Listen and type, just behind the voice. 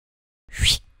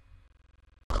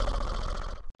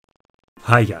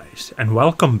Hi guys, and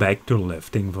welcome back to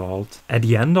Lifting Vault. At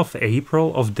the end of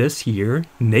April of this year,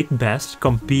 Nick Best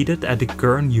competed at the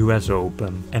current US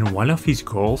Open, and one of his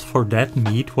goals for that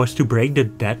meet was to break the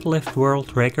deadlift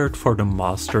world record for the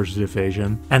Masters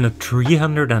division, and a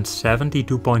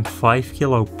 372.5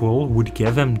 kilo pull would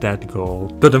give him that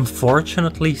goal. But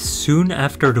unfortunately, soon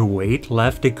after the weight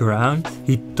left the ground,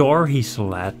 he tore his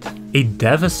lat. A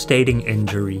devastating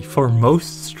injury for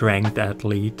most strength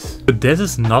athletes. But this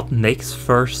is not Nick's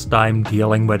first time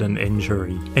dealing with an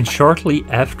injury, and shortly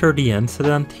after the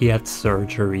incident he had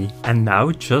surgery. And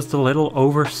now, just a little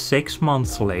over 6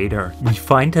 months later, we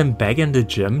find him back in the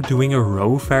gym doing a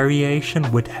row variation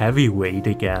with heavy weight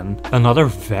again. Another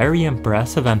very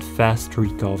impressive and fast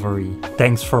recovery.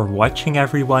 Thanks for watching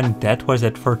everyone, that was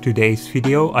it for today's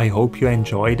video. I hope you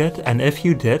enjoyed it, and if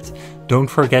you did, don't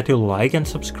forget to like and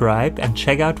subscribe and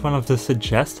check out one of the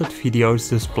suggested videos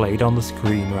displayed on the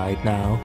screen right now.